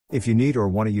If you need or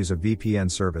want to use a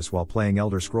VPN service while playing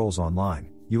Elder Scrolls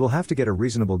Online, you will have to get a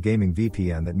reasonable gaming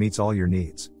VPN that meets all your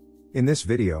needs. In this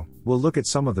video, we'll look at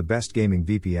some of the best gaming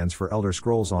VPNs for Elder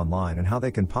Scrolls Online and how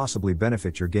they can possibly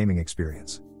benefit your gaming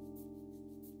experience.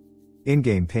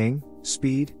 In-game ping,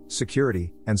 speed,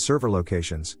 security, and server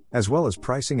locations, as well as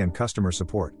pricing and customer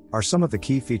support, are some of the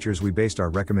key features we based our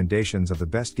recommendations of the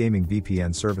best gaming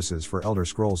VPN services for Elder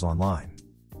Scrolls Online.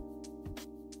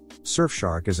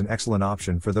 Surfshark is an excellent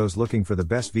option for those looking for the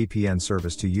best VPN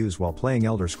service to use while playing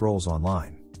Elder Scrolls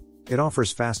Online. It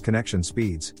offers fast connection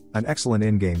speeds, an excellent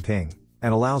in-game ping,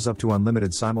 and allows up to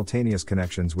unlimited simultaneous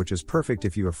connections, which is perfect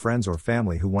if you have friends or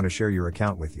family who want to share your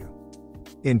account with you.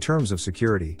 In terms of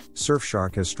security,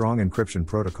 Surfshark has strong encryption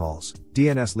protocols,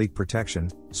 DNS leak protection,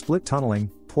 split tunneling,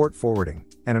 port forwarding,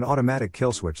 and an automatic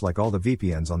kill switch like all the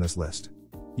VPNs on this list.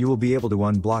 You will be able to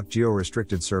unblock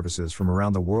geo-restricted services from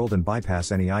around the world and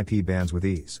bypass any IP bans with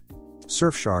ease.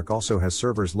 Surfshark also has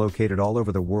servers located all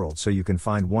over the world, so you can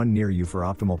find one near you for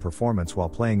optimal performance while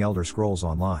playing Elder Scrolls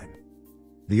Online.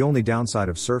 The only downside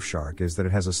of Surfshark is that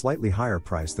it has a slightly higher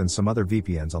price than some other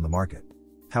VPNs on the market.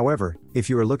 However, if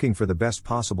you are looking for the best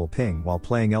possible ping while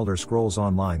playing Elder Scrolls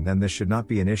Online, then this should not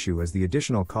be an issue, as the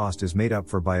additional cost is made up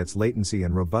for by its latency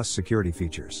and robust security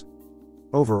features.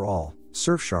 Overall,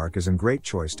 Surfshark is a great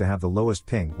choice to have the lowest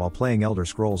ping while playing Elder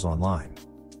Scrolls Online.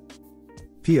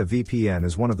 PIA VPN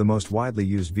is one of the most widely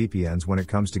used VPNs when it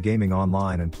comes to gaming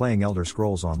online and playing Elder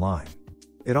Scrolls Online.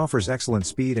 It offers excellent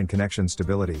speed and connection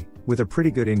stability, with a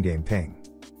pretty good in-game ping.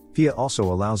 PIA also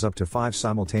allows up to 5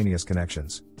 simultaneous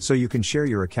connections, so you can share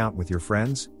your account with your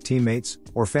friends, teammates,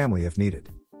 or family if needed.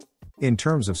 In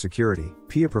terms of security,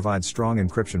 PIA provides strong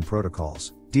encryption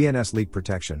protocols, DNS leak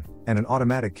protection, and an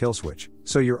automatic kill switch,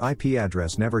 so your IP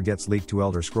address never gets leaked to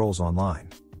Elder Scrolls Online.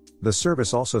 The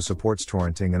service also supports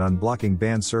torrenting and unblocking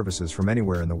banned services from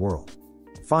anywhere in the world.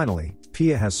 Finally,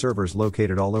 PIA has servers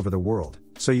located all over the world,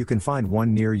 so you can find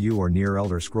one near you or near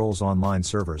Elder Scrolls Online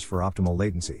servers for optimal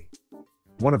latency.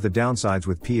 One of the downsides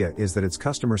with PIA is that its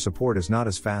customer support is not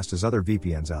as fast as other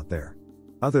VPNs out there.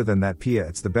 Other than that, PIA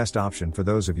it's the best option for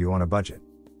those of you on a budget.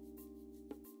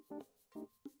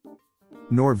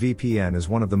 NordVPN is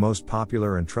one of the most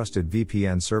popular and trusted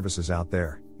VPN services out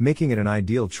there, making it an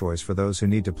ideal choice for those who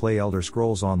need to play Elder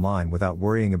Scrolls Online without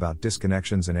worrying about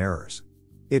disconnections and errors.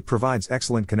 It provides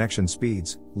excellent connection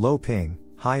speeds, low ping,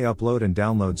 high upload and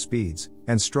download speeds,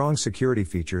 and strong security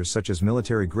features such as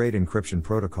military-grade encryption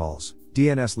protocols,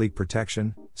 DNS leak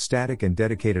protection, static and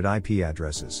dedicated IP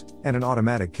addresses, and an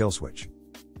automatic kill switch.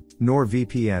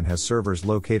 NordVPN has servers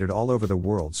located all over the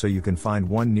world, so you can find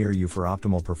one near you for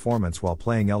optimal performance while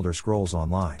playing Elder Scrolls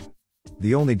Online.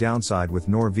 The only downside with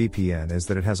NordVPN is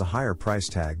that it has a higher price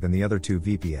tag than the other two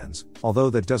VPNs, although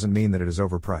that doesn't mean that it is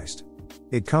overpriced.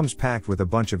 It comes packed with a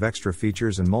bunch of extra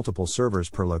features and multiple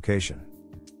servers per location.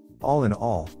 All in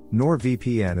all,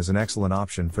 NordVPN is an excellent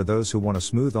option for those who want a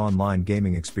smooth online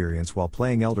gaming experience while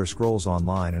playing Elder Scrolls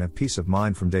Online and have peace of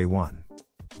mind from day one.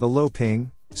 The low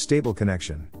ping, stable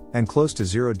connection, and close to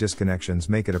zero disconnections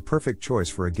make it a perfect choice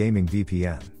for a gaming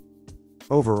VPN.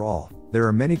 Overall, there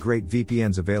are many great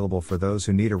VPNs available for those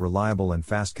who need a reliable and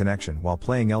fast connection while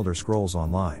playing Elder Scrolls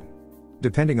Online.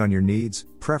 Depending on your needs,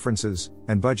 preferences,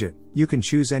 and budget, you can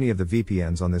choose any of the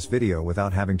VPNs on this video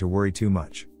without having to worry too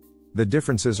much. The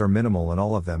differences are minimal and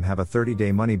all of them have a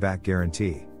 30-day money-back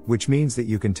guarantee, which means that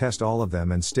you can test all of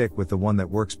them and stick with the one that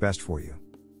works best for you.